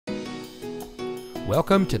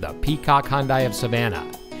Welcome to the Peacock Hyundai of Savannah.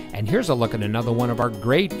 And here's a look at another one of our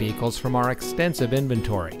great vehicles from our extensive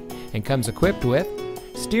inventory, and comes equipped with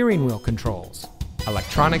steering wheel controls,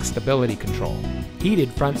 electronic stability control,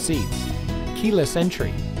 heated front seats, keyless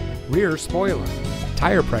entry, rear spoiler,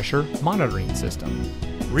 tire pressure monitoring system,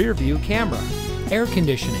 rear view camera, air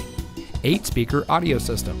conditioning, 8-speaker audio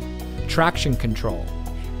system, traction control,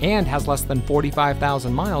 and has less than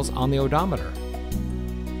 45,000 miles on the odometer.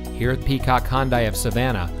 Here at Peacock Hyundai of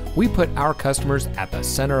Savannah, we put our customers at the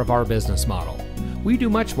center of our business model. We do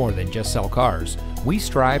much more than just sell cars. We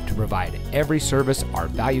strive to provide every service our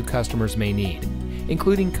valued customers may need,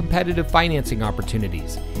 including competitive financing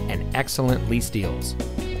opportunities and excellent lease deals.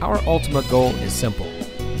 Our ultimate goal is simple: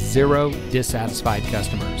 0 dissatisfied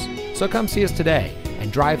customers. So come see us today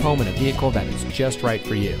and drive home in a vehicle that is just right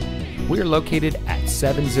for you. We are located at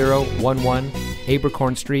 7011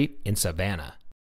 Abercorn Street in Savannah.